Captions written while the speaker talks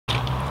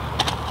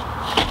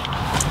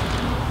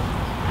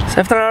Is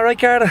everything alright,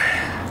 Garda? Do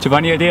you have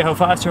any idea how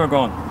fast you were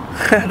going?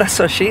 That's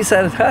what she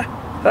said,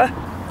 huh?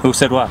 Who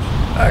said what?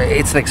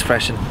 It's an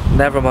expression.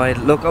 Never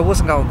mind. Look, I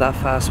wasn't going that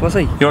fast, was I?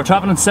 You were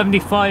travelling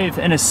 75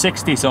 in a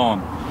 60 zone.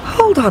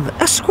 Hold on,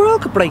 a squirrel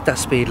could break that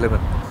speed limit.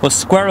 Well,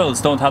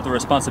 squirrels don't have the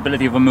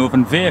responsibility of a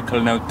moving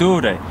vehicle now, do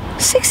they?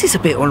 60's a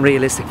bit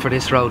unrealistic for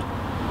this road.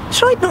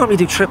 Should I normally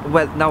do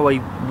well, no, I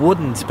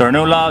wouldn't. There are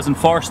no laws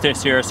enforced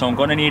this year, so I'm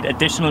going to need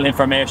additional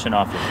information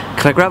off you.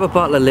 Can I grab a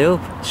bottle of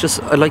lube? It's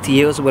just, I'd like to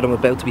use it when I'm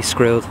about to be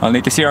screwed. I'll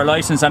need to see your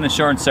licence and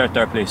insurance cert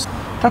there, please.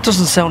 That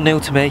doesn't sound new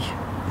to me.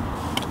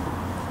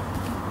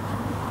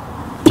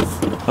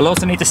 I'll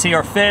also need to see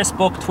your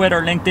Facebook, Twitter,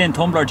 LinkedIn,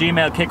 Tumblr,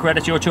 Gmail, Kik,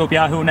 Reddit, YouTube,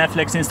 Yahoo,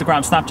 Netflix,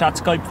 Instagram,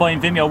 Snapchat, Skype, Vine,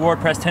 Vimeo,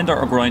 WordPress, Tinder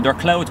or Grindr,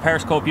 Cloud,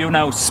 Periscope,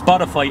 YouNow,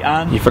 Spotify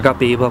and... You forgot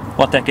Bebop.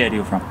 What decade are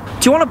you from?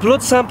 Do you want a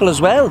blood sample as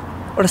well?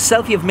 Or a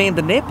selfie of me in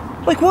the nip?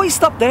 Like, why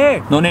stop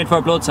there? No need for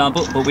a blood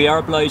sample, but we are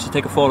obliged to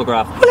take a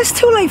photograph. Well, it's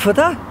too late for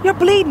that. You're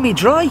bleeding me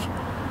dry.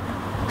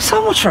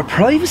 So much for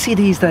privacy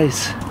these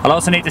days. I'll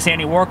also need to see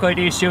any work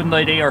ID, student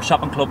ID or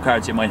shopping club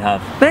cards you might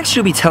have. Next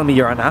you'll be telling me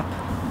you're an app.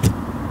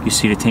 You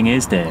see, the thing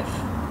is, Dave,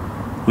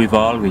 we've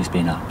always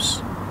been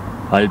apps.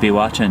 I'll be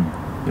watching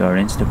your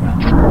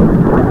Instagram.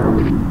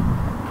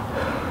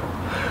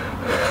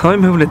 I'm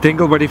moving a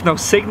dingle where they've no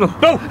signal.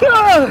 No!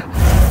 Ah!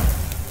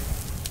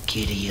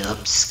 Giddy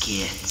up,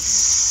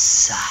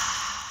 skits.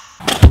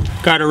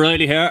 Garda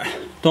Riley here.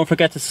 Don't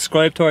forget to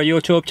subscribe to our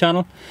YouTube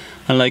channel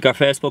and like our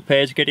Facebook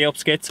page, Giddy Up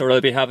Skits, or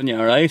I'll be having you,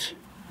 alright?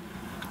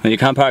 Now you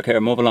can't park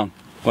here, move along.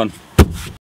 Go on.